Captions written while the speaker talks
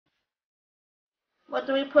What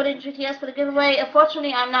do we put in GTS for the giveaway?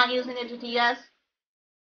 Unfortunately, I'm not using the GTS.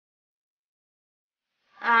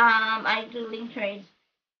 I do link trades.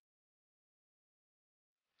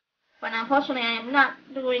 But unfortunately, I am not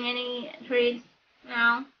doing any trades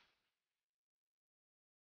now.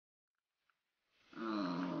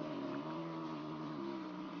 Hmm.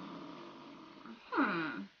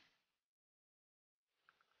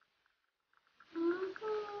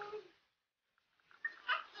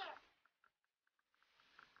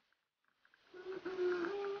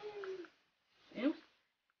 Oops.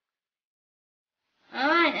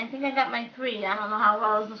 Alright, I think I got my 3. I don't know how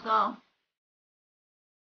well this go.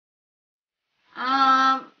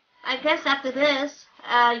 I guess after this,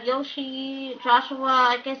 Yoshi, Joshua,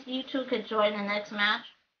 I guess you two could join the next match.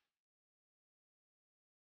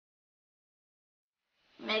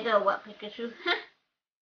 Mega what, Pikachu?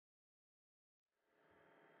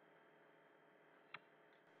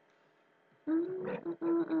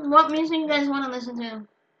 What music you guys want to listen to?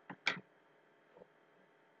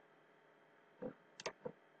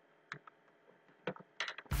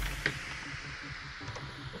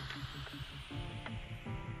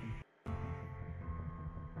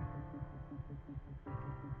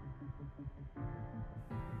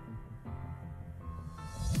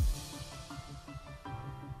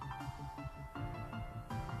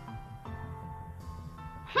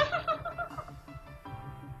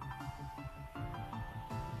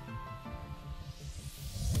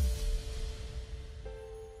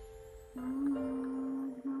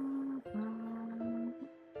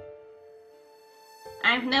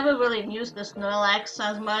 I've never really used the Snorlax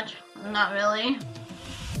as much. Not really.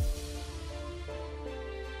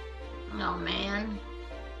 Oh man.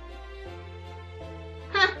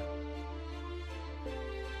 Huh.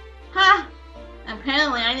 Ha!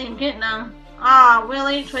 Apparently I didn't get none. Ah,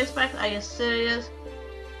 really? Choice Spec? Are you serious?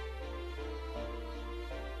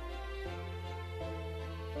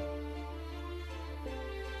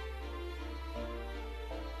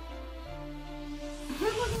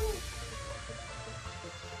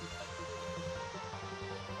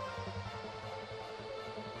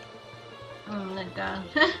 Oh my god.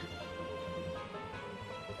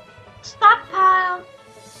 Stockpile!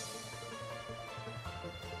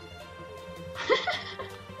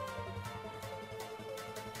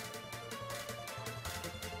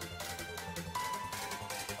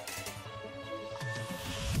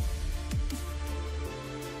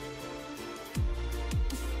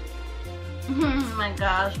 Oh my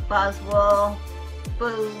gosh, Buzzwole.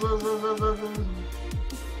 Buzz.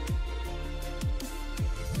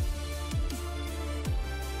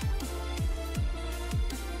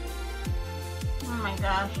 Oh my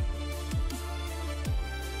gosh.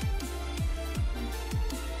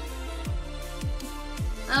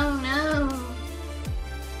 Oh no.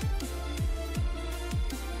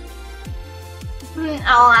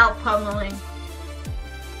 All out pummeling.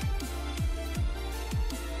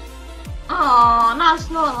 Oh, not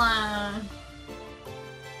Snorlax.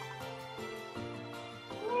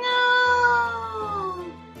 No.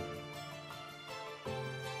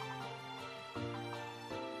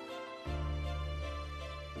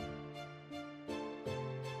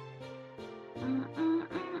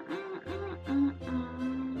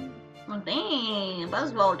 Oh, damn,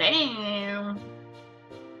 Buzzwole, damn.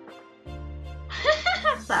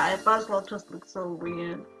 Sorry, Buzzwole just looks so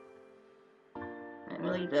weird. It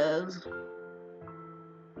really does.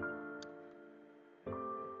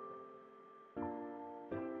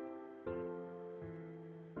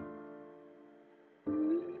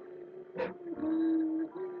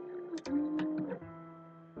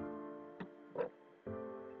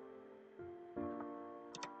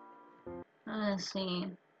 Let's see.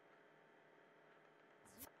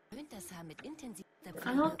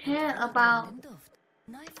 I don't care about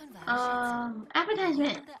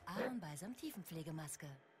advertisement. Let's see.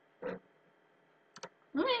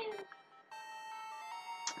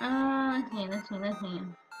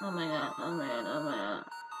 Oh my god.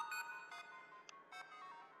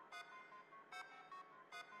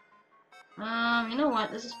 You know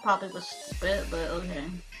what? This is probably was stupid, but okay.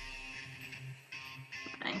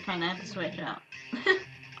 I kinda have to switch out.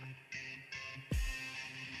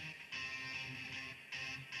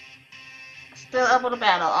 Still up with the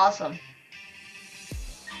battle, awesome.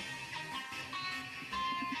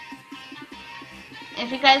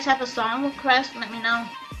 If you guys have a song request, let me know.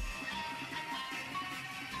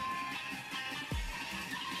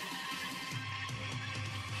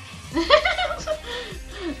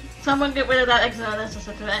 Someone get rid of that Exodus as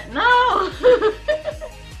a threat. No!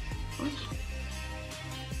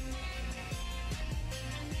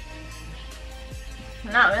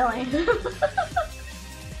 Not really.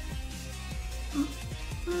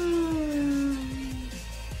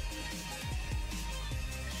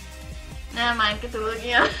 never mind, get to look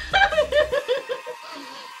here.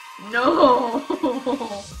 No.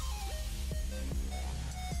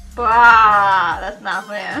 Wow, that's not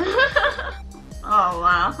fair. Oh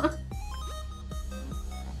wow.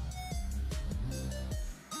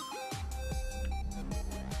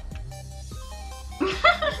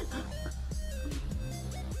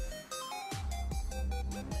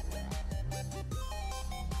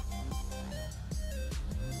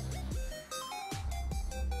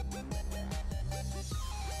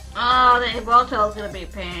 Oh, the Evolto is gonna be a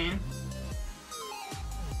pain.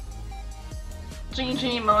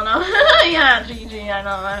 GG, Mono. Yeah, GG, I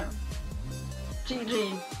know, right?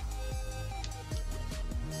 GG.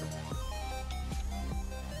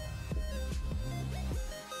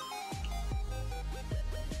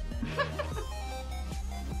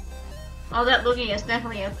 Oh, that looking is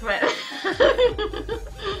definitely a threat.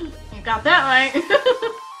 You got that right.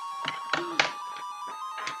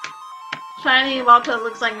 Shiny Evolto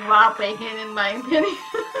looks like raw bacon in my opinion.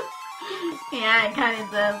 Yeah, it kinda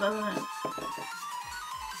does, doesn't it?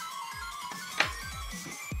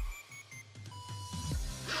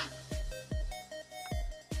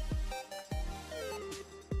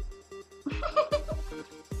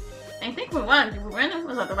 I think we won. Did we win?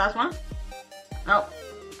 Was that the last one? Nope.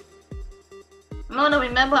 Mona,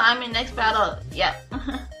 remember I'm in next battle. Yep.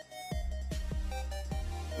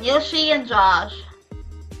 Yoshi and Josh.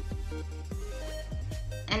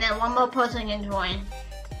 And then one more person can join.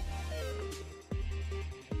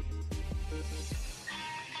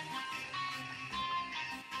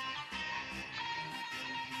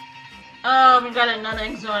 Oh, we got another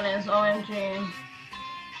Exornus. OMG.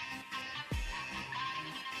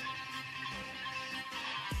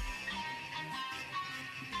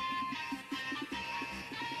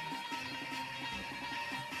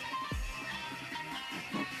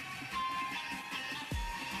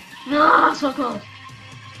 No, so close.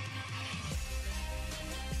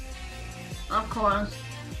 Of course.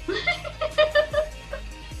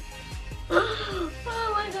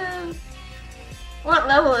 Oh my god. What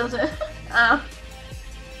level is it?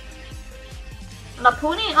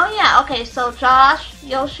 Lapuni? Oh yeah, okay, so Josh,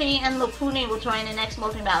 Yoshi, and Lapuni will join the next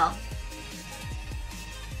multi-battle.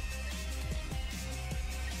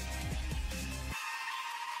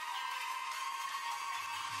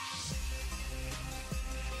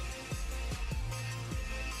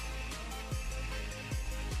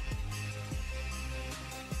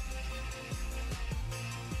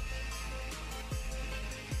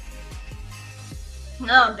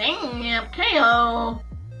 No, damn, KO.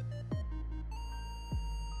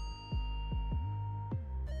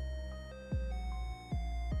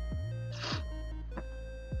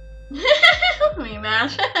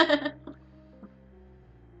 Rematch.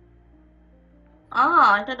 Oh,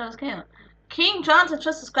 I thought that was KO. King Johnson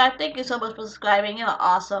just subscribed. Thank you so much for subscribing. You're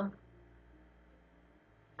awesome.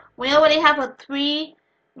 We already have a 3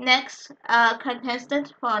 next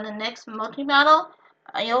contestants for the next multi-battle.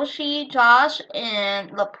 Yoshi, Josh,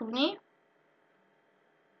 and Lapuni.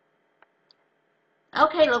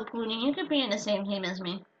 Okay, Lapuni, you could be in the same team as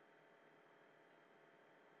me.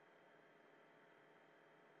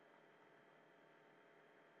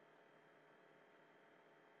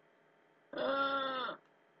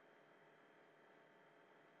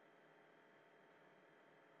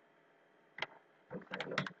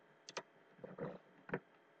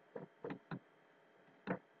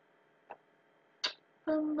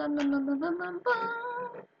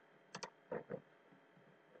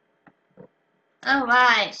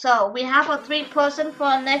 Alright, so we have a 3-person for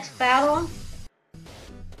our next battle.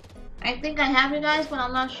 I think I have you guys, but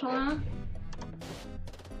I'm not sure.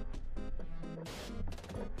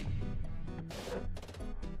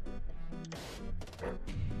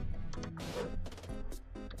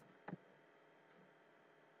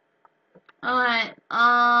 Alright,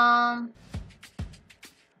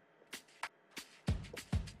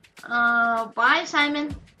 bye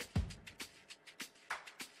Simon.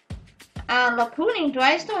 Lapuni, do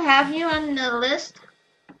I still have you on the list?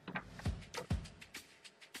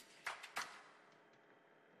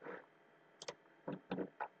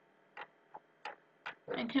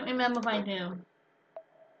 I can't remember if I do.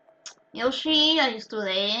 Yoshi, are you still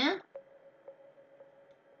there?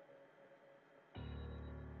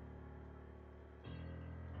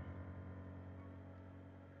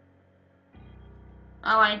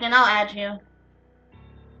 Alright, then I'll add you.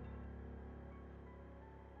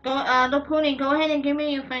 Go, Lapuni, go ahead and give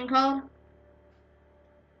me your friend code.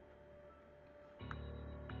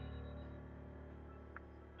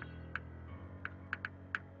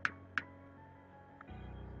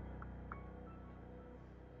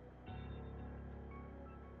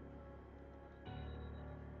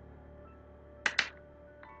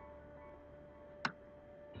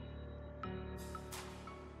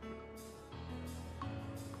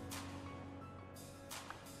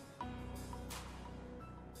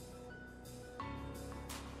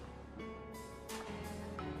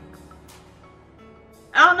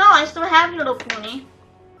 Oh no, I still have you, little pony.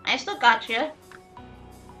 I still got you.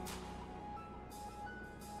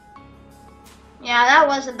 Yeah, that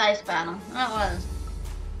was a nice battle. That was.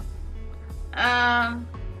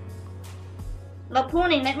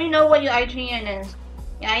 Lapuni, let me know what your IGN is.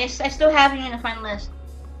 Yeah, I still have you in the friend list.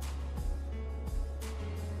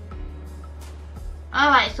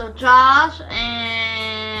 Alright, so Josh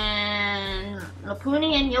and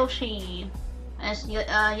Lapuni and Yoshi.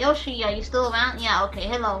 Yoshi, are you still around? Yeah, okay.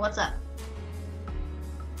 Hello, what's up?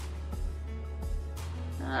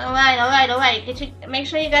 Alright. Make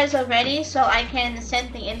sure you guys are ready so I can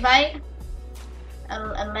send the invite.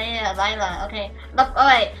 Lila, okay.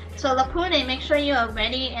 Alright, so Lapune, make sure you are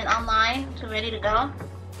ready and online ready to go.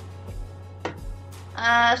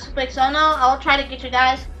 Super Exono, I'll try to get you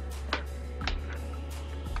guys.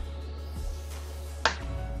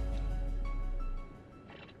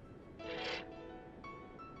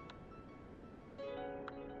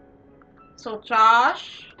 So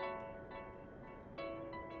Josh.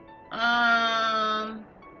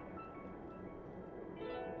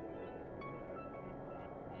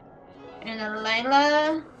 And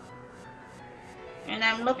Layla. And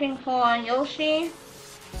I'm looking for Yoshi.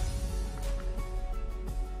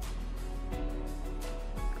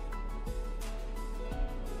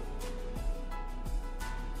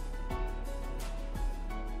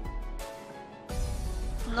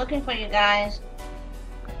 I'm looking for you guys.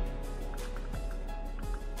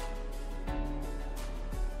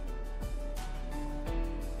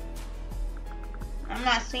 I'm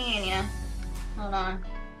not seeing you. Hold on.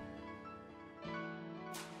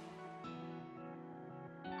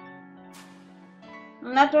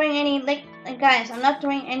 I'm not doing any link, guys. I'm not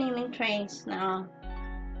doing any link trades now.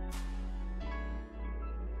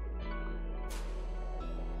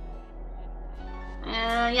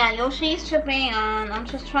 Yeah, Yoshi's shipping on. I'm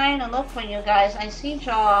just trying to look for you guys. I see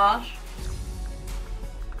Josh.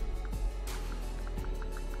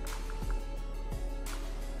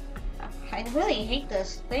 I really hate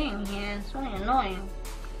this thing here. It's really annoying.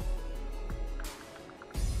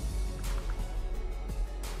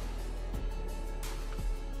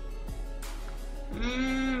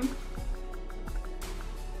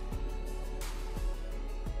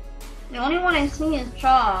 The only one I see is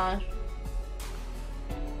Josh.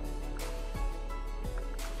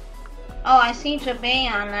 Oh, I see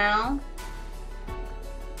Jabayon now.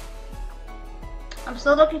 I'm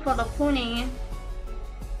still looking for the Puni.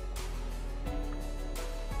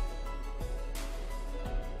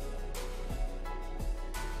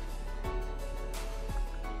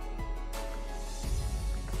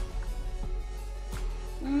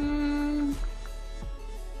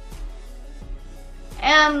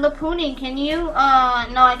 Lapuni, can you, no,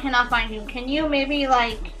 I cannot find you. Can you maybe,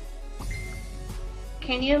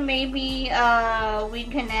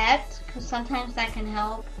 reconnect? Because sometimes that can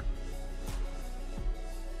help.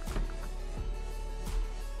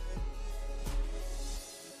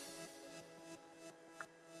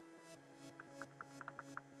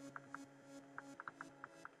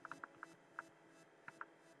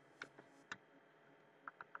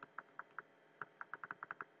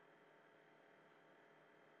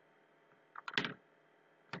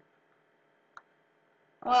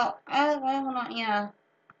 Well, I will not, yeah.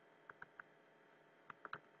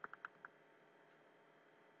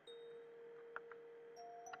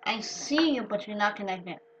 I see you, but you're not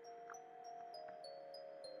connected.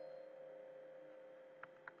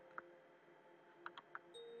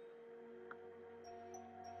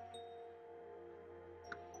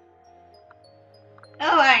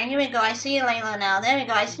 Alright, here we go. I see Layla now. There we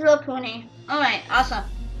go. I see Lapuni. Alright, awesome.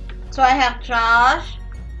 So I have Josh.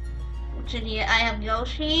 I have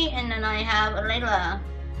Yoshi, and then I have Layla.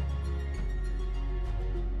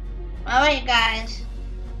 Alright, guys.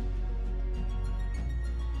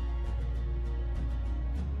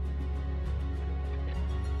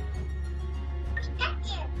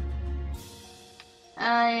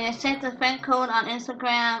 I sent the friend code on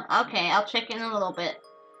Instagram. Okay, I'll check in a little bit.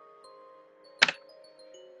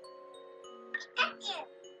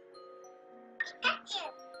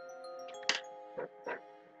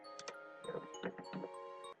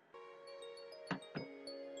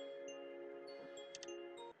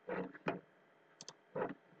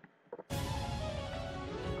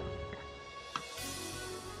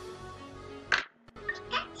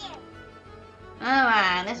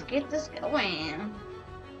 Alright, let's get this going.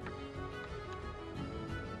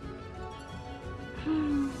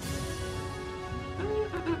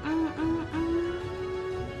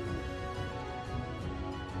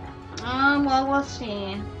 Well, we'll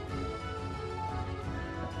see.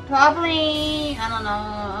 Probably, I don't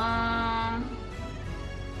know,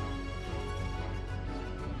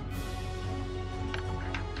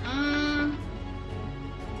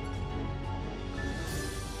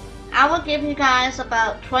 I will give you guys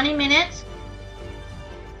about 20 minutes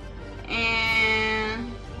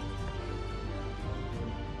and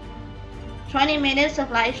 20 minutes of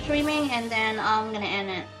live streaming, and then I'm gonna end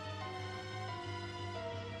it.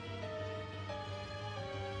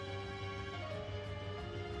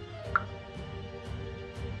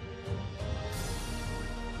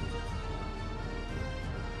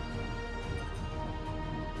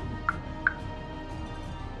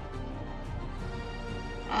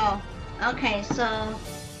 Oh, okay, so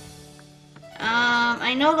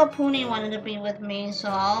I know Lapuni wanted to be with me, so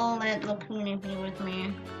I'll let Lapuni be with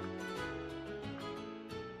me.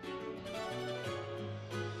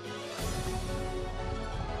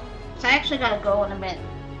 So I actually gotta go in a bit.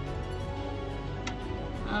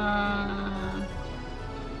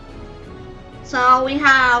 So we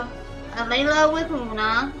have Layla with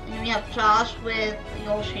Luna, and we have Josh with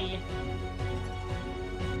Yoshi.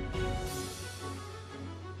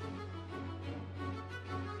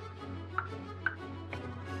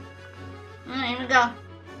 Alright, here we go.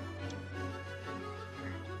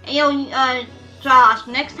 Hey, yo, Josh,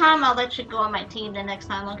 next time I'll let you go on my team the next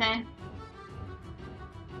time, okay?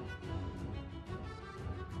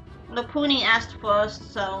 Lapuni asked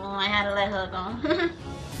first, so I had to let her go.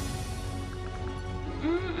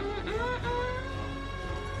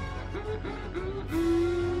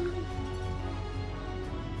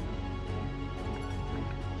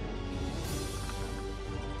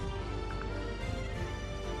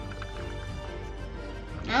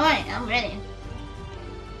 Alright, I'm ready.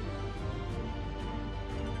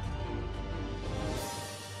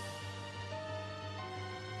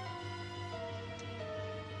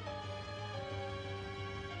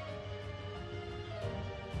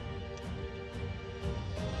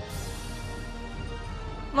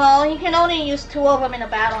 Well, you can only use 2 of them in a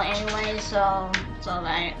battle anyway, so it's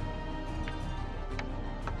alright.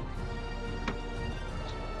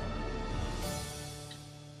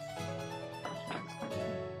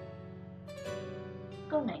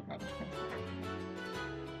 Go night night.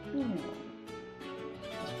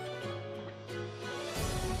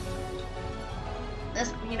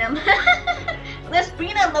 Let's beat him. Let's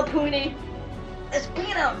beat him, Lapuni. Let's beat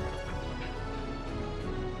him.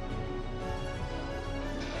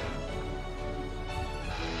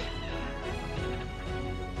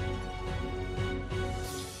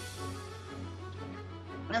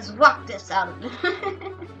 Let's rock this out of it.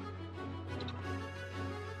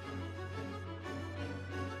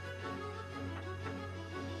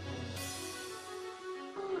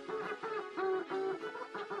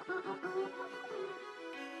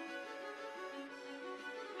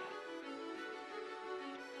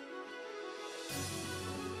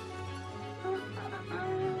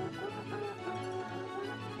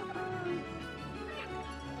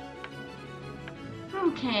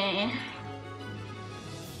 Okay.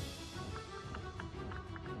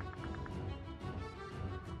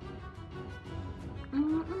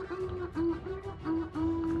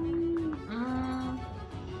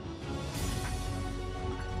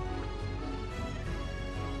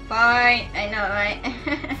 Bye. I know, right?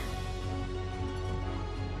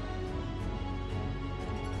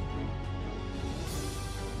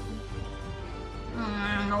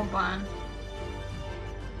 No bun.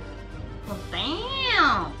 Well,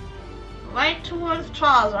 damn! Right towards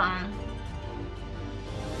Charizard.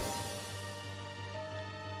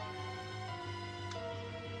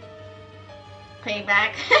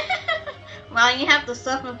 Payback. Well, you have to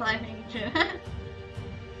suffer by Pikachu.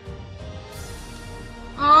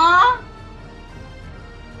 Aww.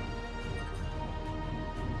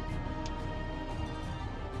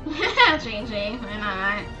 GG, I know,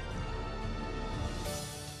 right?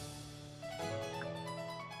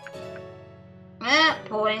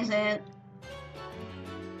 Poison.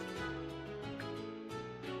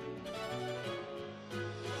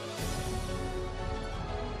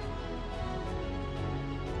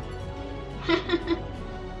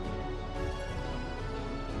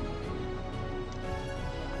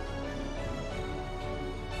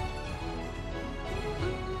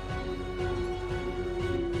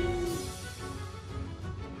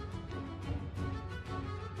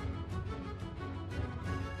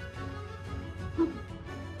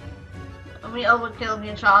 We overkilled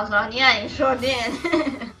your Charizard. Yeah, you sure did.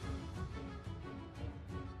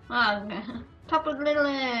 Okay. Top of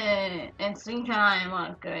Lily. It's in time.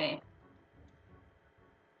 Oh, great.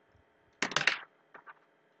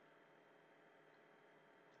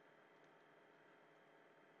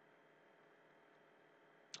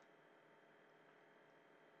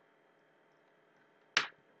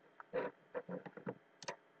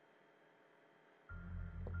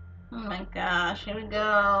 Oh my gosh, here we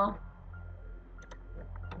go.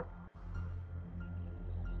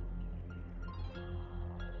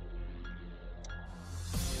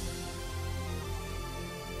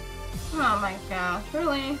 Oh my gosh,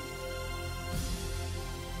 really?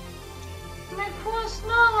 My poor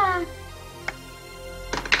Snorlax!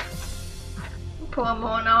 Poor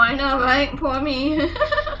Mono, I know, right? Poor me.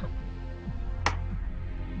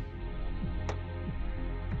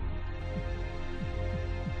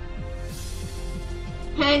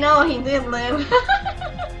 I know, he did live.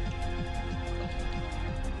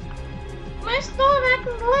 My Snorlax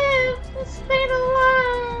lived! It stayed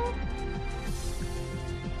alive!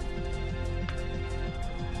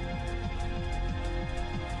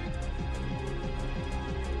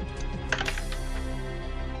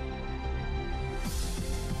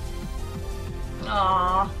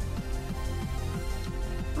 Aww.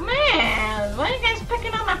 Man, why are you guys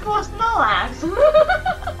picking on my poor Snorlax?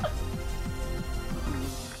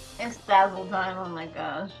 It's dazzle time, oh my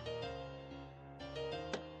gosh.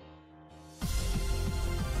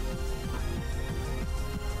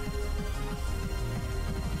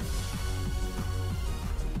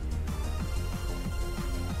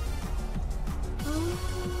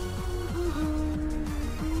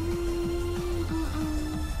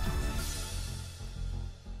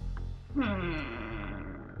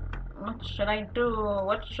 What should I do?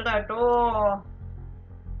 What should I do?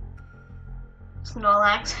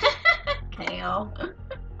 Snorlax. KO.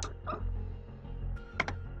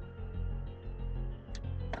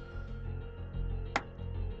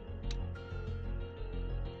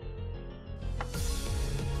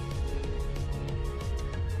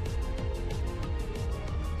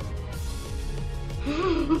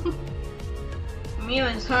 Mew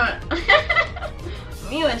is hurt.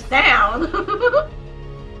 Mew is down.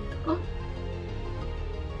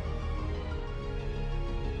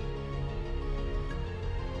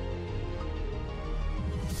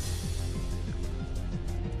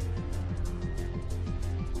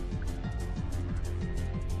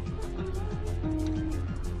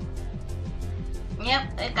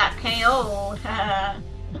 Yep, it got KO'd.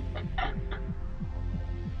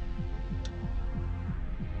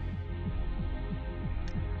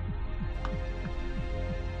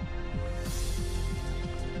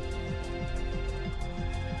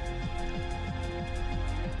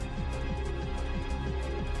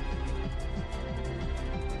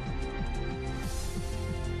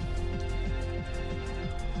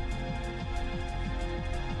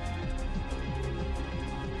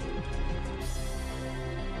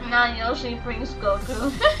 Now Yoshi brings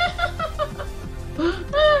Goku.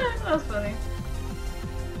 That's funny.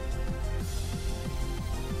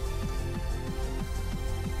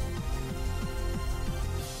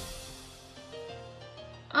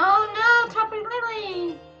 Oh no, Tapu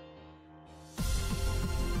Lily!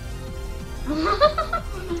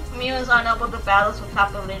 Mew is unable to battle, so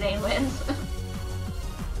Tapu Lily wins.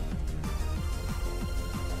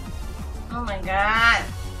 Oh my god.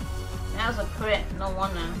 That was a crit, no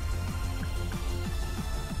wonder.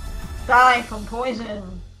 Die from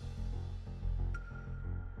poison.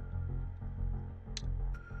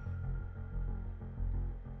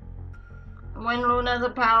 When Luna the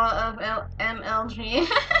power of MLG.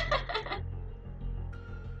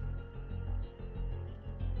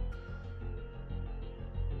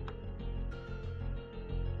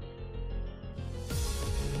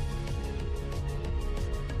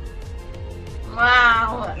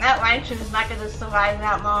 Wow, that Raichu is not gonna survive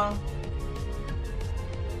that long.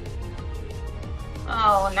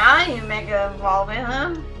 Oh, now you Mega Evolve it,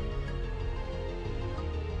 huh?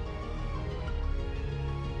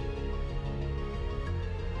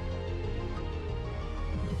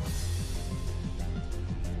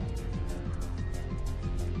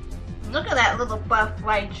 Look at that little buff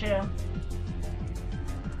Raichu.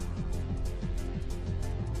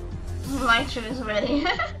 Raichu is ready.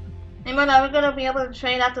 Hey, man, are we gonna be able to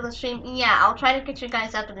trade after the stream? Yeah, I'll try to get you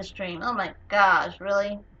guys after the stream. Oh my gosh,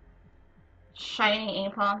 really? Shiny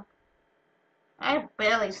Apom. I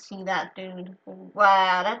barely see that dude.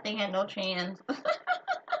 Wow, that thing had no chance.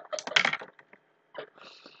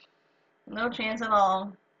 No chance at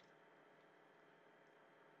all.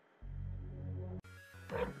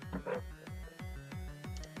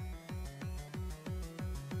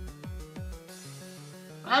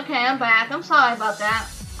 Okay, I'm back. I'm sorry about that.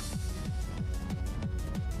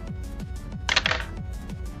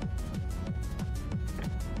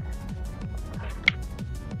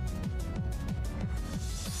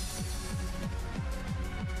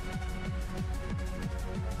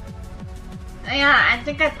 Yeah, I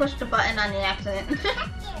think I pushed the button on the accident.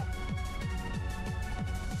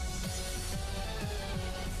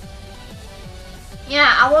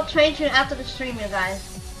 Yeah, I will trade you after the stream, you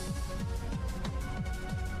guys.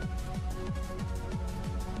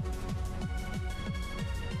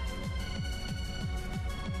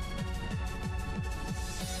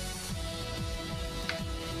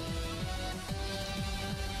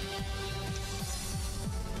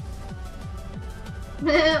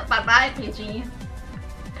 Bye bye, PG.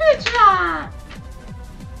 Good job!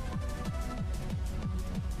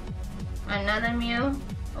 Another Mew?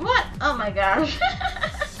 What? Oh my gosh.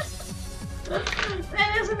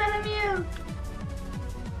 That is another Mew!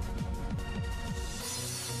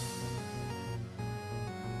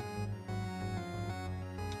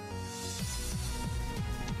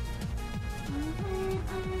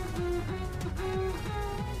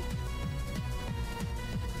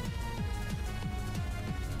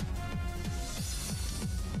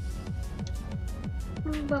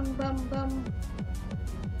 Bum bum bum.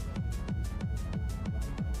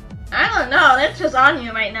 I don't know, they're just on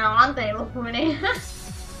you right now, aren't they, Winnie?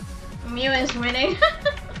 Mew is winning.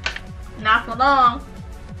 Not for long.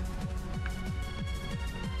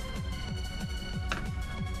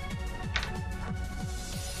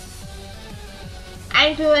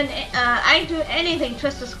 I do anything,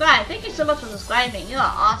 just subscribe. Thank you so much for subscribing. You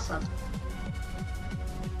are awesome.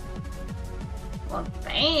 Well,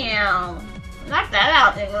 bam. Knock that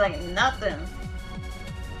out there like nothing.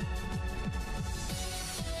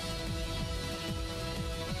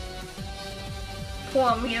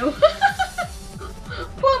 Poor Mew.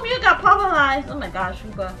 Poor Mew got pulverized. Oh my gosh,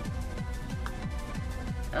 Reba.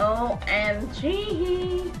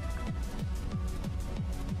 OMG.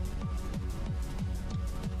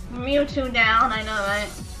 Mewtwo down, I know, right?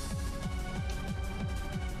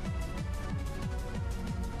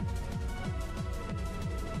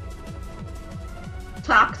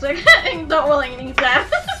 Toxic. Don't really need that.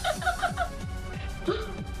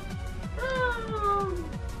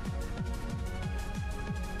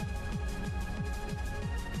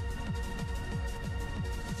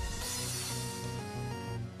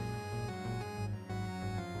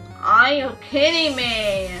 Are you kidding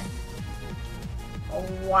me?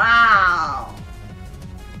 Wow.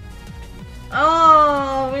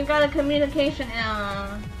 Oh, we got a communication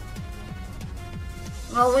error.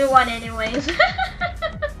 Well, we won anyways.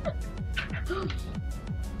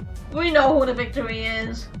 We know who the victory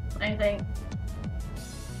is, I think.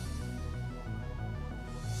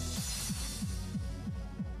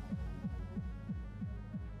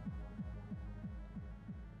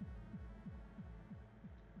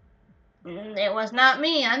 It was not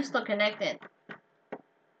me, I'm still connected.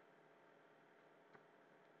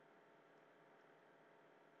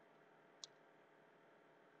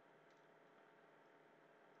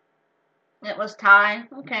 It was Ty,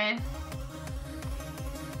 okay.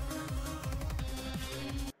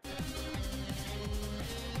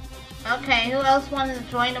 Okay, who else wanted to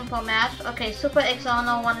join them for match? Okay, Super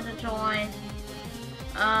Exono wanted to join.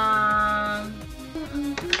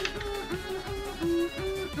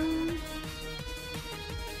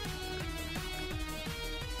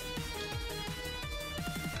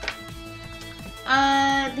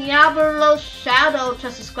 Diablo Shadow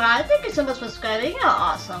just subscribed. Thank you so much for subscribing. You're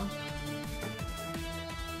awesome.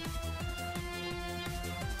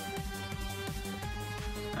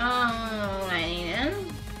 Alrighty then.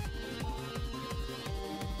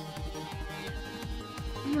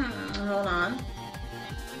 Hold on.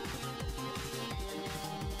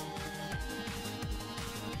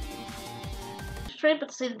 Straight,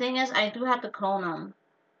 but see, the thing is, I do have to clone them.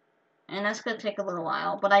 And that's gonna take a little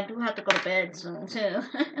while, but I do have to go to bed soon too.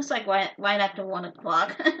 It's like right after 1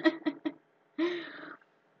 o'clock.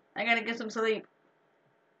 I gotta get some sleep.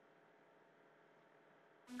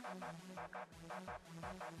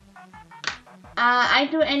 I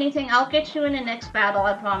do anything. I'll get you in the next battle,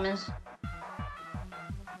 I promise.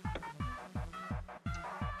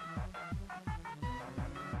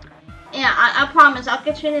 Yeah, I promise. I'll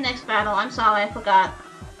get you in the next battle. I'm sorry, I forgot.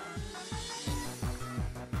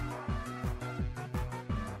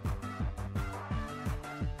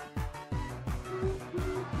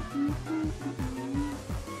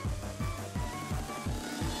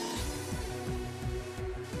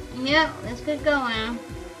 Yep, let's get going.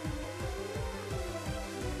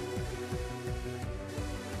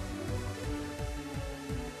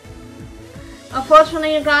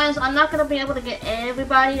 Unfortunately, you guys, I'm not going to be able to get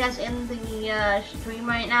everybody that's in the stream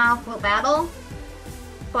right now for battle.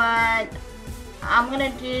 But I'm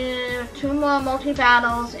going to do 2 more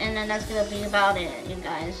multi-battles, and then that's going to be about it, you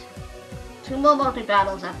guys. 2 more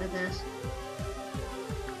multi-battles after this.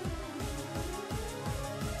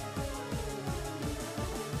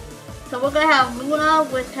 So we're going to have Luna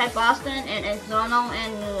with Type Boston and Exono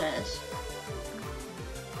and Lewis.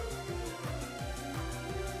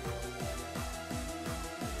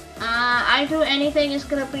 I do anything is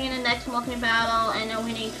gonna be in the next multi-battle, and then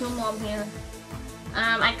we need 2 more here.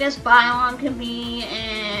 I guess Bion can be,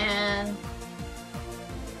 and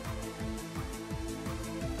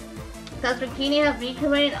Does Bikini have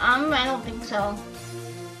VQ rate? I don't think so.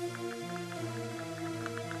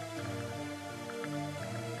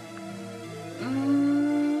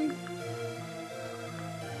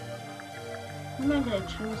 What am I gonna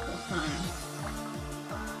choose this time?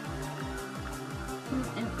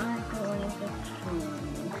 What am I going to choose?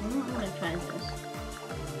 I'm gonna try this.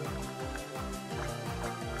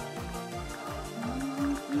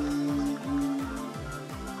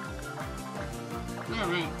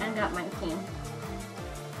 Alright, I got my team.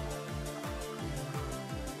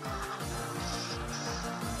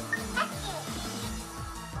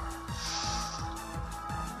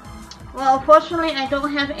 Well, unfortunately, I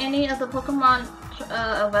don't have any of the Pokemon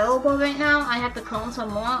available right now. I have to clone some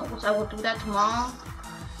more, which I will do that tomorrow.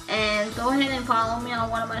 And go ahead and follow me on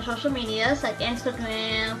one of my social medias, like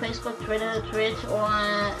Instagram, Facebook, Twitter, Twitch, or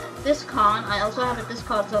Discord. I also have a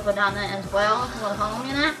Discord server down there as well, if you want to follow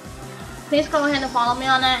me on that. Please go ahead and follow me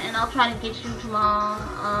on that, and I'll try to get you tomorrow.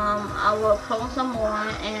 I will clone some more,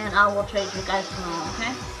 and I will trade you guys tomorrow,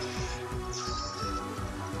 okay?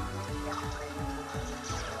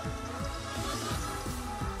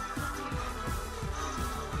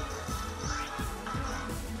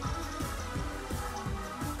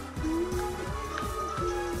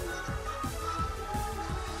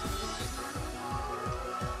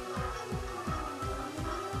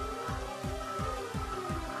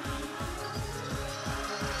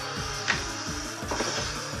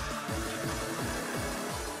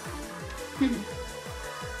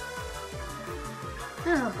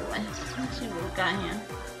 Oh boy, let's see what we got here.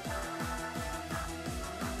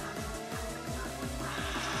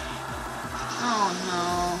 Oh no.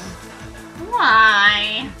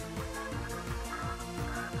 Why?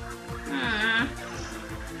 Oh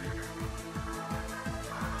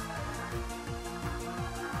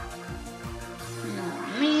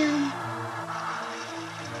man.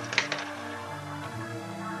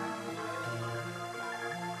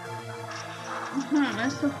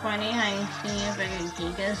 That's so funny how you see a bigger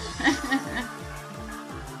Gigas.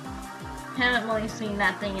 Haven't really seen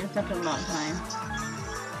that thing in such a long time.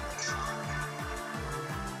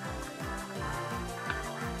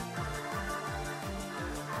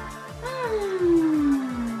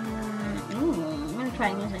 Ooh, I'm gonna try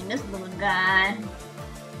using this little guy.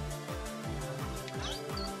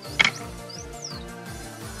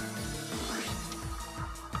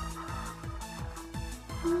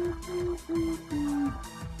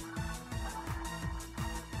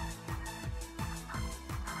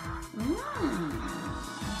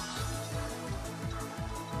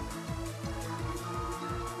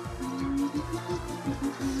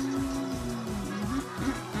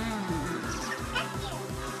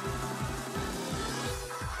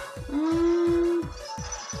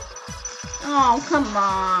 Oh, come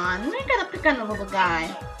on. You gotta pick on the little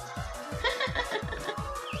guy.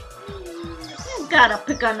 You gotta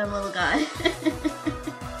pick on the little guy.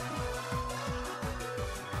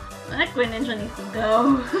 That Greninja needs to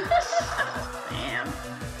go. Damn.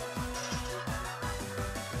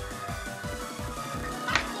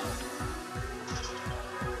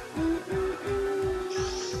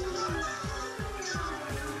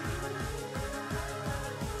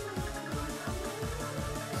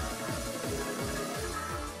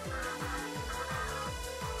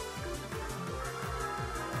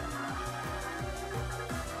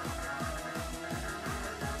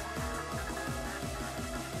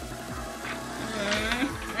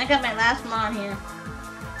 I got my last mod here.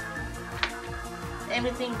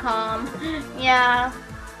 Everything calm. Yeah,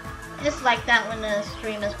 it's like that when the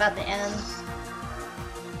stream is about to end.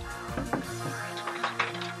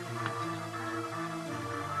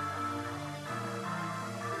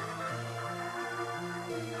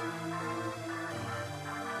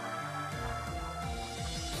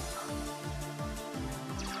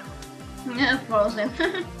 Yeah, frozen.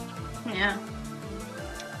 Yeah.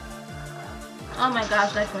 Oh my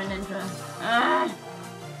gosh, that Greninja.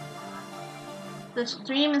 The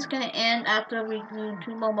stream is gonna end after we do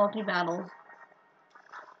 2 more multi-battles.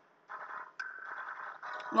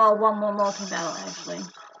 Well, 1 more multi-battle actually.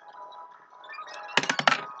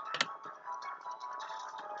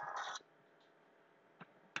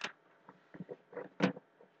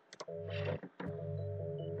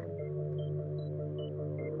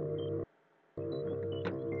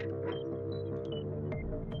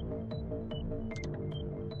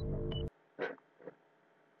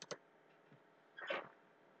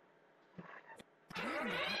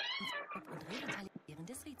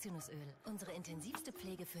 Rizinusöl. Unsere intensivste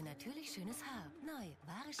Pflege für natürlich schönes Haar. Neu,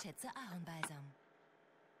 wahre Schätze Ahornbalsam.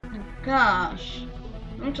 Oh gosh,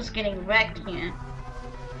 I'm just getting wrecked here.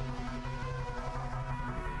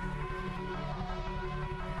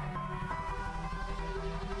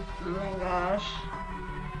 Oh my gosh.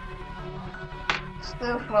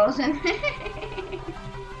 Still frozen.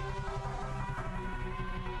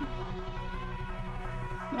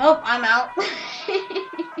 Nope, I'm out.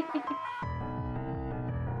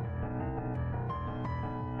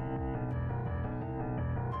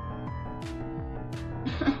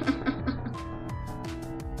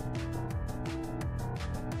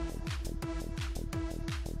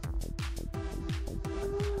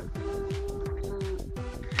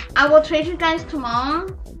 I will trade you guys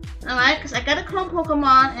tomorrow, alright? Because I got a clone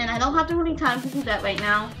Pokemon and I don't have the really time to do that right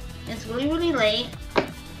now. It's really late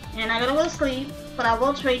and I gotta go to sleep, but I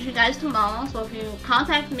will trade you guys tomorrow. So if you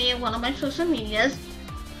contact me on one of my social medias,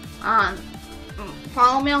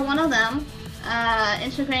 follow me on one of them,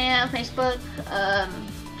 Instagram, Facebook,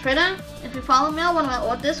 Twitter. If you follow me on one of them,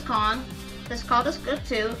 or Discord is good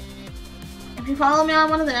too. If you follow me on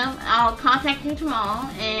one of them, I'll contact you tomorrow,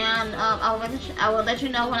 and I will let you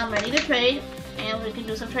know when I'm ready to trade, and we can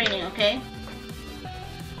do some trading, okay?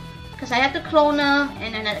 Because I have to clone them,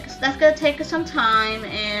 and then that's gonna take some time,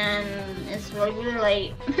 and it's really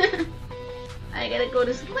late. I gotta go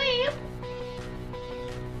to sleep.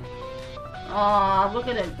 Oh, we're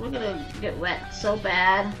gonna get wet so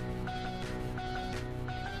bad.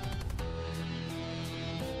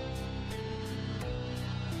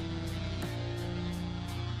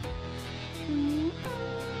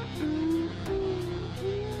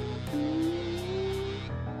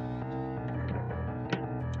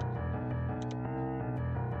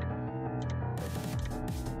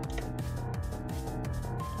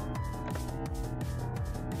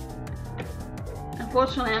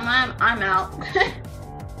 Unfortunately, I'm out.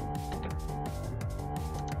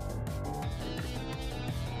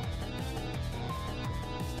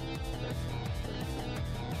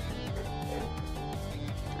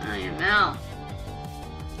 I am out.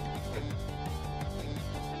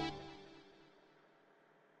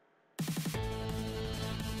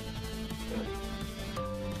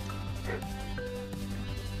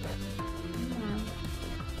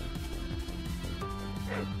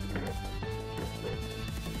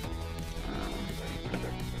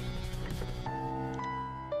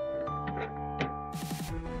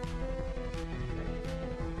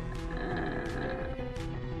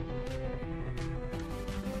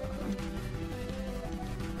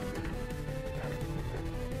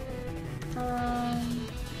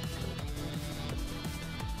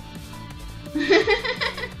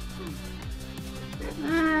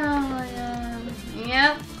 Oh my god.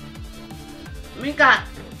 Yep. We got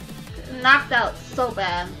knocked out so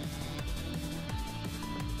bad.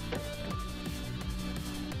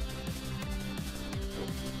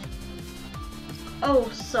 Oh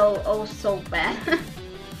so bad.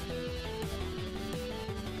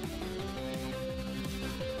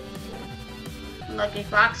 Lucky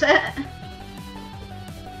Fox.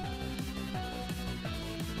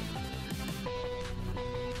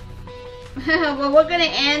 Well, we're gonna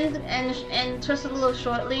end and just a little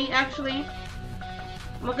shortly. Actually,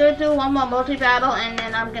 we're gonna do one more multi battle, and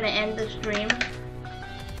then I'm gonna end the stream.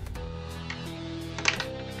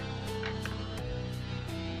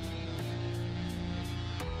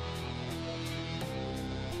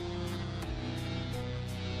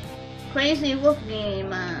 Crazy Wolf game.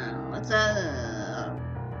 What's that?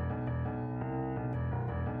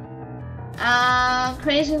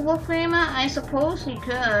 Crazy Wolf game? I suppose he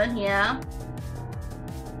could, yeah.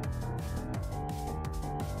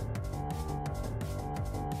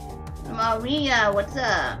 Maria, what's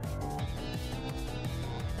up?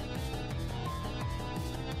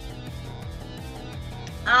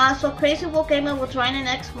 So Crazy Wolf Gamer will join the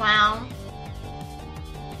next round.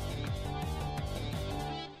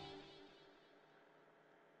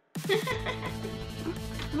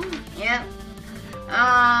 Yeah.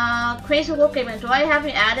 Crazy Wolf Gamer, do I have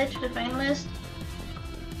you added to the friend list?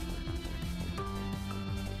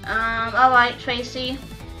 Alright, Tracy.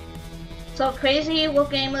 So Crazy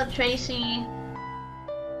Wolf Gamer, Tracy.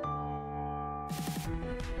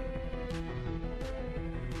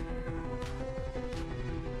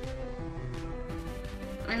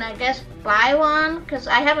 And I guess buy one, cause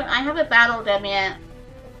I haven't battled them yet.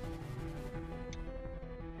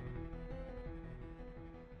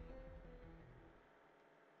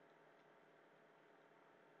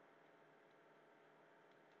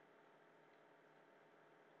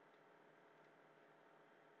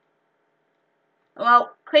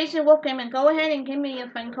 Well, Crazy Wolf Gamer, go ahead and give me your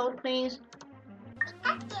friend code, please.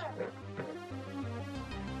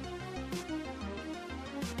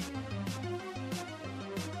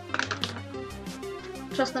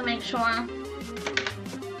 Just to make sure.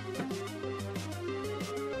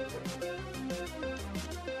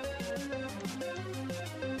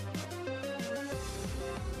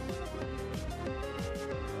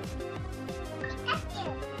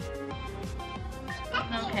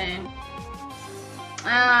 Okay.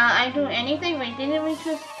 I do anything? Wait, didn't we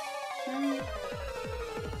just...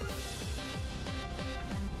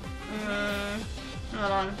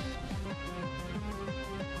 Hold on.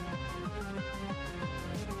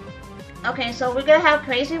 Okay, so we're gonna have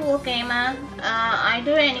Crazy Wolf Gamer. I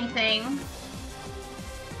do anything.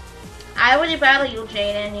 I already battle you,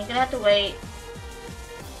 Jaden. You're gonna have to wait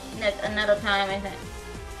another time, I think.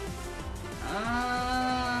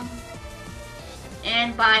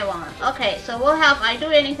 And buy one. Okay, so we'll have I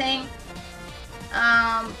do anything.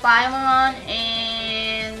 Buy one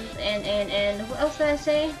and who else did I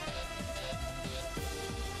say?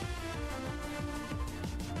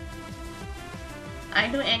 I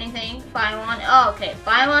do anything. Buy one. Oh, okay.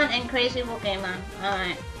 Buy one and Crazy Wolf Gamer.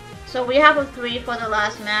 Alright. So we have a 3 for the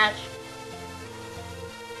last match.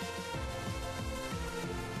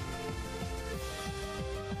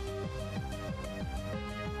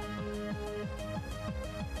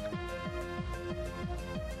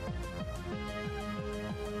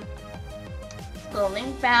 So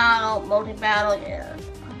link battle, multi-battle, yeah.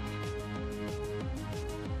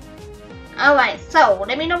 Alright, so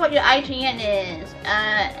let me know what your IGN is.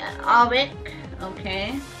 RECKT,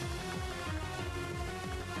 okay.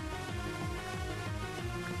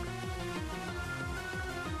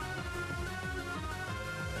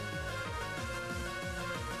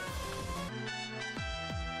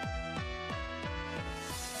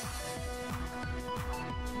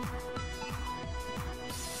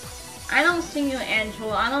 I don't see you, Andrew.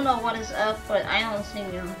 I don't know what is up, but I don't see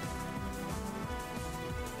you.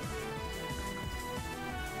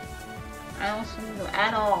 I don't see you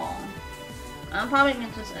at all. I'm probably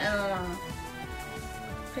gonna just, I don't know,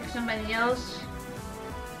 pick somebody else.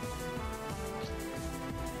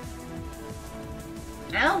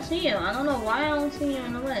 I don't see you. I don't know why I don't see you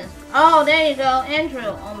in the list. Oh, there you go, Andrew.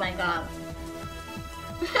 Oh my god.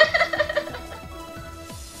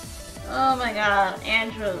 Oh my god,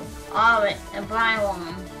 Andrew. Alright, and buy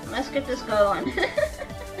one. Let's get this going.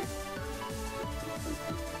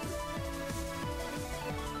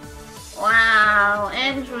 Wow,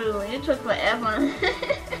 Andrew, you took forever.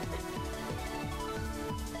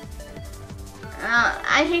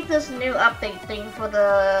 I hate this new update thing for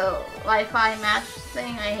the Wi-Fi match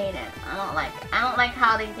thing. I hate it. I don't like it. I don't like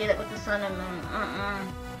how they did it with the sun and moon.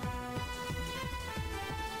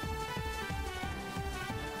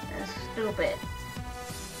 It's stupid.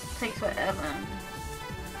 It takes forever.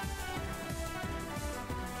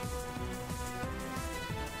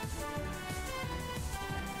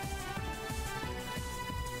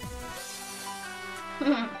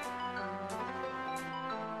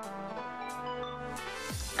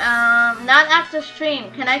 Not after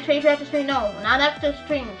stream. Can I trade you after stream? No, not after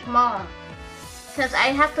stream, tomorrow. Because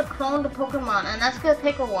I have to clone the Pokemon, and that's gonna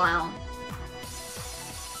take a while.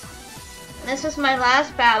 This is my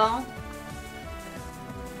last battle.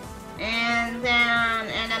 And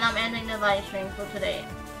then I'm ending the live stream for today.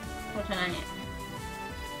 For tonight.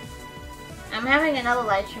 I'm having another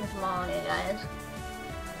live stream tomorrow, you guys.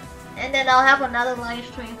 And then I'll have another live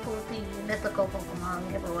stream for the mythical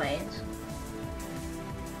Pokemon giveaways.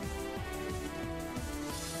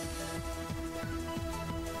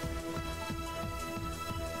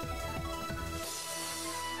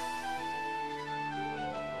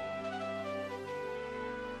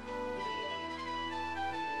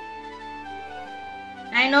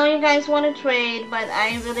 I know you guys want to trade, but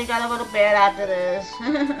I really gotta go to bed after this.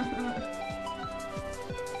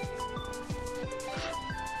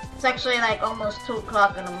 It's actually like almost 2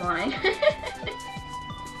 o'clock in the morning.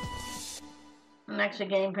 I'm actually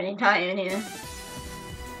getting pretty tired here.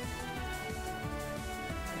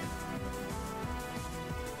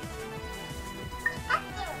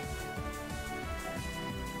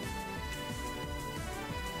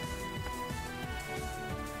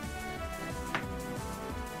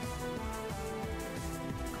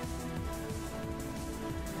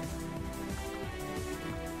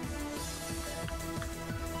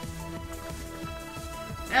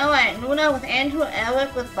 Alright, Luna with Andrew,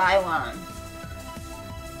 Eric with Byron.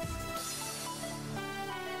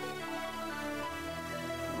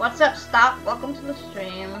 What's up, Stop? Welcome to the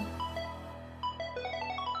stream.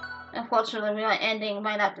 Unfortunately, we are ending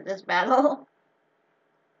right after this battle.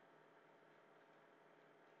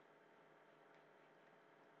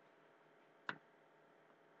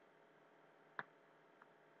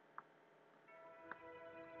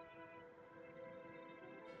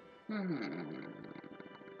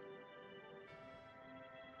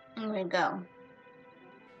 Here we go.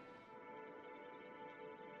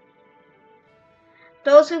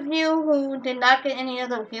 Those of you who did not get any of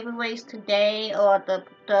the giveaways today, or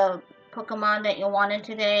the Pokemon that you wanted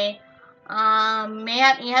today. You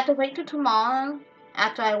have to wait till tomorrow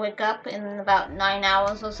after I wake up in about 9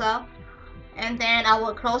 hours or so. And then I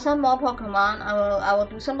will clone some more Pokemon. I will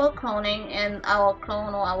do some more cloning, and I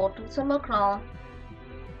will do some more clone.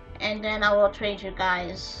 And then I will trade you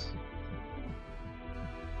guys.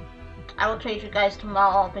 I will trade you guys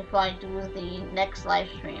tomorrow before I do the next live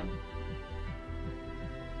stream.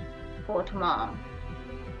 For tomorrow.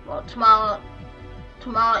 Well, tomorrow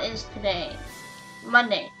is today.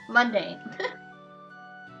 Monday.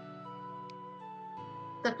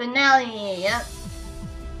 The finale, yep.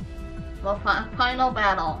 Well, final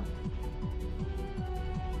battle.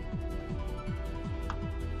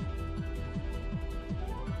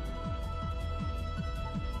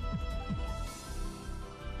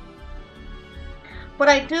 But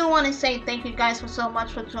I do want to say thank you guys so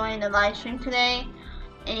much for joining the live stream today.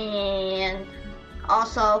 And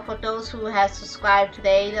also for those who have subscribed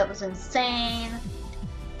today, that was insane.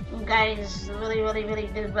 You guys really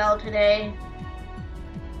did well today.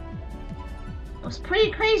 It was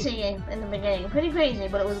pretty crazy in the beginning, pretty crazy,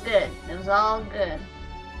 but it was good. It was all good.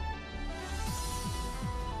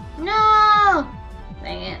 No!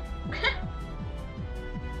 Dang it.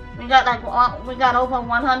 we got over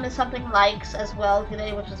 100 something likes as well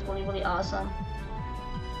today, which is really awesome.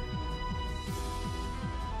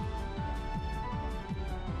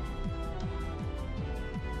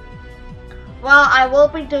 Well, I will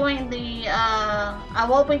be doing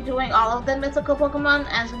all of the mythical Pokemon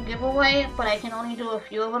as a giveaway, but I can only do a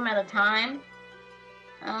few of them at a time.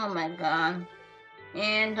 Oh my god.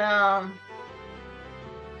 And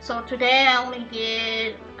so today I only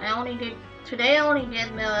did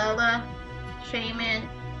Melella, Shaman,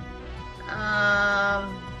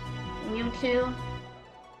 Mewtwo,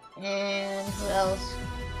 and who else?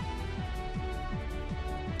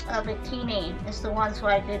 Victini is the ones who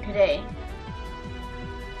I did today.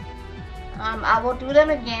 I will do them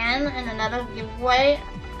again in another giveaway,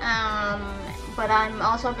 but I'm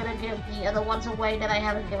also going to give the other ones away that I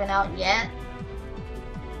haven't given out yet.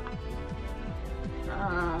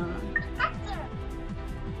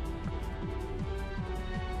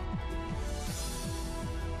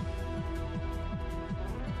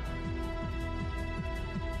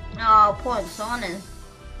 Oh, poor Exonin.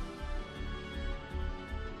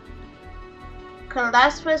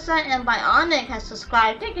 Calastrisa and Bionic has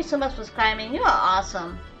subscribed. Thank you so much for subscribing. You are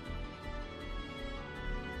awesome.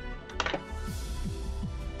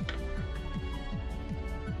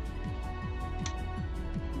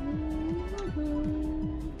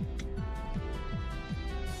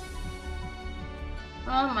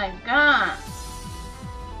 Oh my god.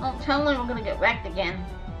 Don't tell me we're gonna get wrecked again.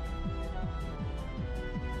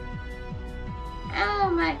 Oh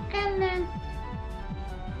my goodness.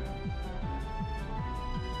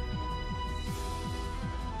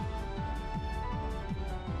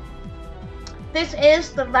 This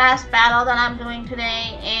is the last battle that I'm doing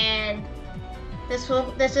today, and this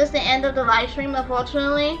is the end of the live stream,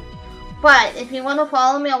 unfortunately. But if you want to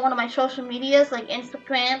follow me on one of my social medias like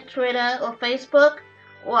Instagram, Twitter, or Facebook,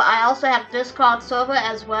 or I also have Discord server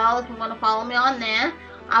as well. If you want to follow me on there,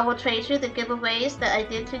 I will trade you the giveaways that I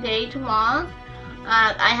did today, tomorrow.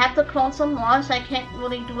 I have to clone some more, so I can't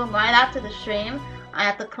really do them right after the stream. I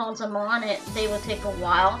have to clone some more, and they will take a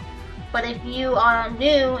while. But if you are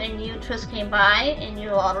new and you just came by and you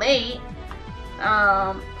are late,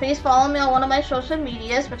 please follow me on one of my social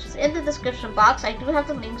medias, which is in the description box. I do have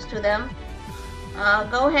the links to them.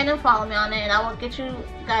 Go ahead and follow me on it, and I will get you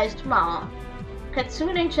guys tomorrow.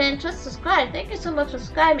 Katsune-chan, just subscribe. Thank you so much for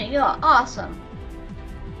subscribing. You are awesome.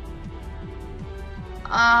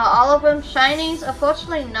 All of them shinies?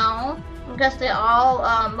 Unfortunately, no, because they're all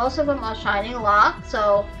most of them are shiny locked.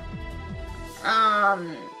 So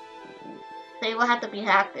they will have to be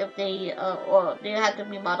hacked if they, or they have to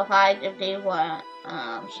be modified if they were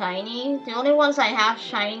shiny. The only ones I have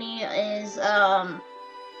shiny is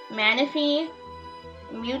Manaphy,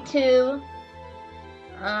 Mewtwo,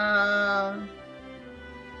 I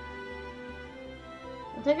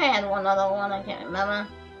think I had one other one, I can't remember.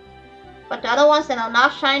 But the other ones that are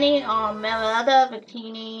not shiny are Merida,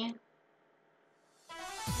 Victini.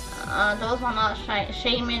 Those are not shiny.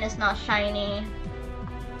 Shaman is not shiny.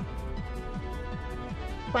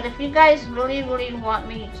 But if you guys really want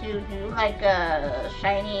me to do like a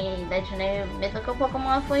shiny legendary mythical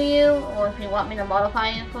Pokemon for you, or if you want me to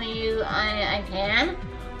modify it for you, I can.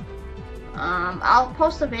 I'll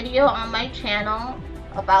post a video on my channel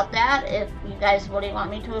about that if you guys really want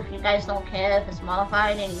me to. If you guys don't care if it's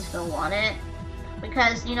modified and you still want it,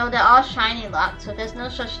 because you know they're all shiny locked, so there's no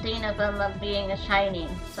such thing of them being a shiny.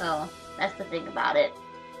 So that's the thing about it.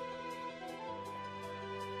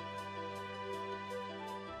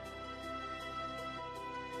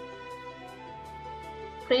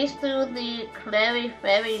 please do the Clary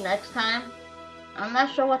Fairy next time. I'm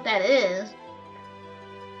not sure what that is.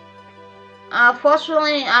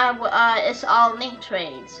 Fortunately, it's all link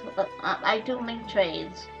trades. I do link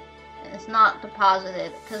trades. It's not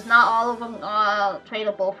deposited because not all of them are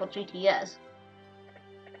tradable for GTS.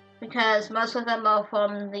 Because most of them are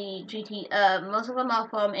from the most of them are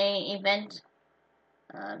from a event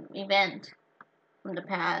from the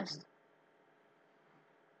past.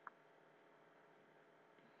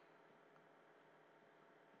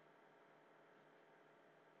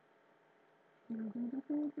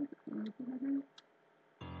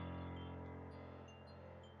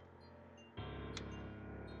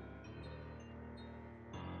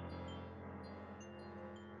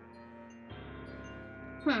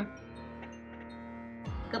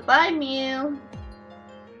 Goodbye, Mew.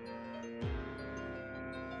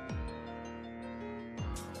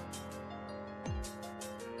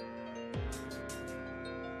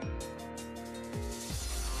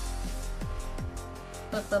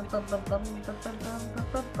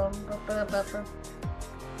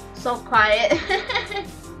 So quiet.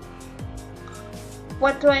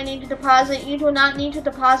 What do I need to deposit? You do not need to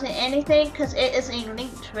deposit anything because it is a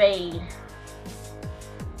link trade.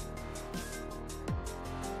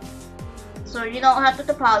 So you don't have to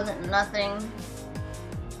deposit nothing.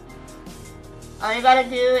 All you gotta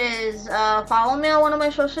do is follow me on one of my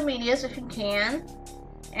social medias if you can.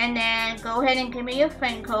 And then go ahead and give me your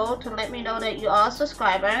friend code to let me know that you are a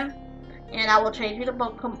subscriber. And I will trade you the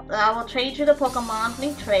Pokemon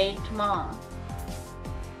link trade tomorrow.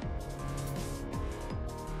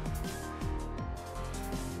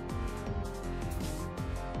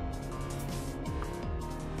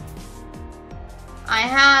 I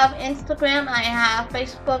have Instagram, I have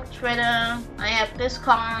Facebook, Twitter, I have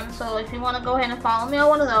Discord, so if you want to go ahead and follow me on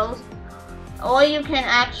one of those, or you can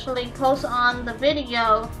actually post on the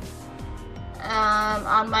video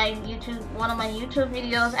on my YouTube, one of my YouTube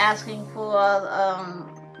videos asking for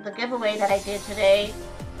the giveaway that I did today.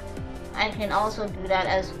 I can also do that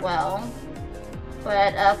as well.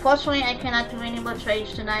 But fortunately, I cannot do any more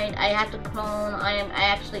trades tonight. I have to clone. I am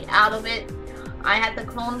actually out of it. I have to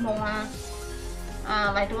clone more.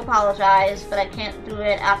 I do apologize, but I can't do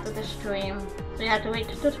it after the stream. So you have to wait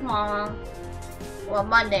until tomorrow. Well,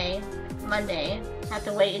 Monday. Have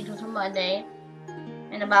to wait until Monday.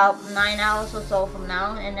 In about 9 hours or so from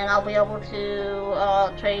now. And then I'll be able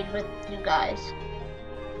to trade with you guys.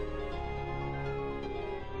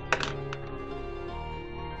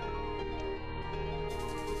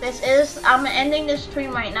 I'm ending this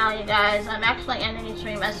stream right now, you guys. I'm actually ending the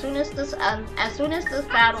stream. As soon as this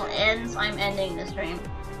battle ends, I'm ending the stream.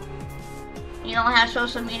 You don't have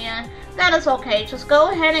social media? That is okay. Just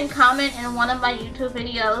go ahead and comment in one of my YouTube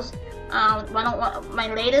videos. One of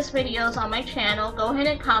my latest videos on my channel. Go ahead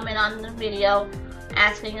and comment on the video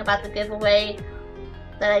asking about the giveaway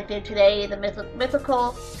that I did today, the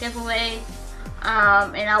mythical giveaway.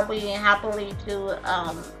 And I'll be happily to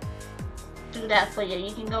do that for you.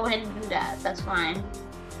 You can go ahead and do that. That's fine.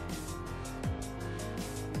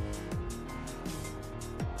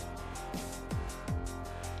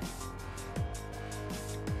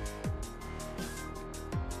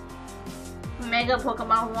 Mega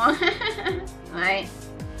Pokemon 1. Right.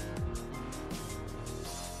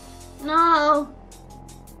 No.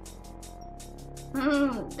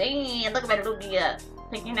 Dang, look at Lugia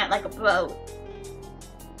taking that like a pro.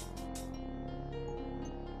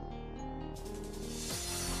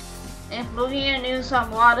 If Lugia knew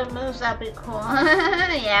some water moves, that'd be cool.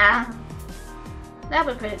 Yeah.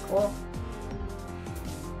 That'd be pretty cool.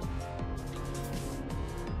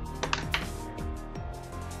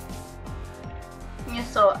 Yeah,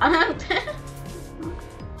 so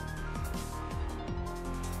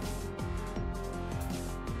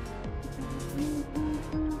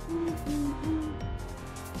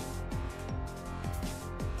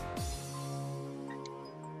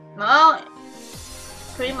well,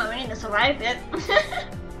 Pretty Marine has arrived yet.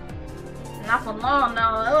 Not for long,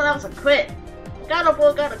 no. Oh, that was a crit. Got a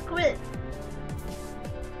crit.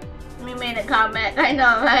 We made a comeback, I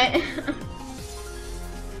know, right?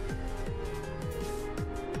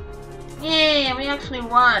 Yay, we actually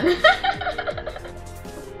won.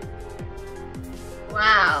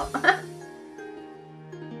 Wow.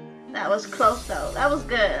 That was close though. That was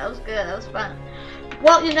good. That was fun.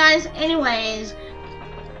 Well, you guys, anyways,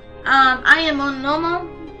 I am on normal,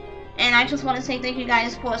 and I just want to say thank you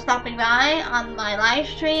guys for stopping by on my live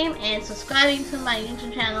stream and subscribing to my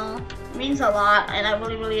YouTube channel. It means a lot, and I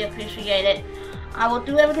really appreciate it. I will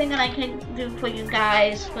do everything that I can do for you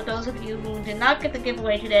guys. For those of you who did not get the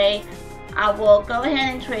giveaway today, I will go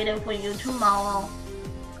ahead and trade it for you tomorrow.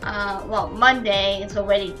 well, Monday, it's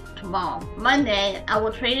already tomorrow. Monday, I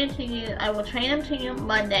will trade it to you. I will trade them to you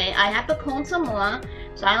Monday. I have to clone some more,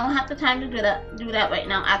 so I don't have the time to do that right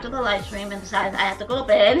now after the live stream. And besides, I have to go to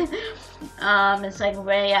bed. It's like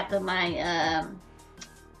way after my,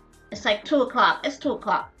 it's like 2 o'clock. It's 2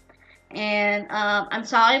 o'clock. And I'm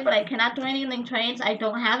sorry, but I cannot do any link trades. I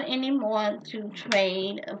don't have any more to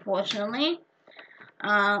trade, unfortunately.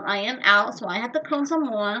 I am out, so I have to clone some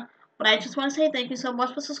more. But I just want to say thank you so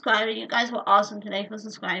much for subscribing. You guys were awesome today for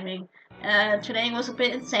subscribing. Today was a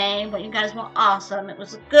bit insane, but you guys were awesome. It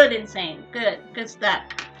was a good insane. Good stuff.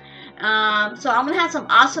 So I'm going to have some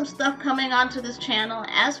awesome stuff coming onto this channel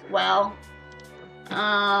as well.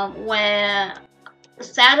 Where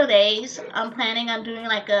Saturdays, I'm planning on doing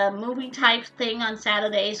like a movie type thing on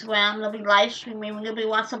Saturdays where I'm going to be live streaming. We're going to be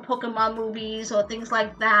watching some Pokemon movies or things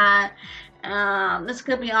like that. This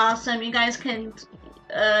could be awesome. You guys can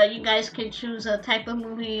choose a type of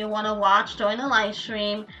movie you want to watch during the live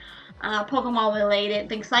stream, Pokemon related,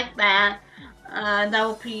 things like that. That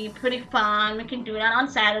will be pretty fun. We can do that on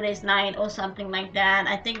Saturday's night or something like that.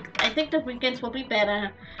 I think the weekends will be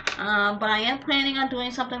better. But I am planning on doing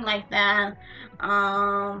something like that,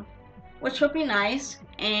 which would be nice.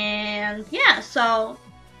 And yeah, so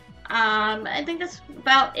I think that's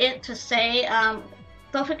about it to say.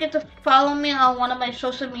 Don't forget to follow me on one of my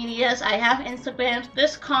social medias. I have Instagram,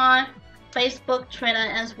 Discord, Facebook, Twitter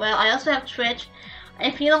as well. I also have Twitch.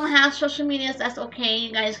 If you don't have social medias, that's okay.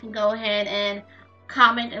 You guys can go ahead and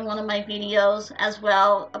comment in one of my videos as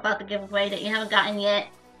well about the giveaway that you haven't gotten yet.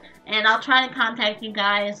 And I'll try to contact you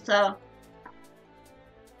guys. So,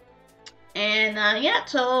 and yeah,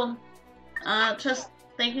 so just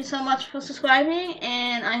thank you so much for subscribing.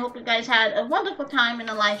 And I hope you guys had a wonderful time in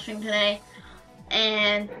the live stream today.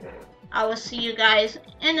 And I will see you guys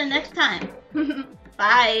in the next time.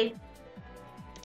 Bye.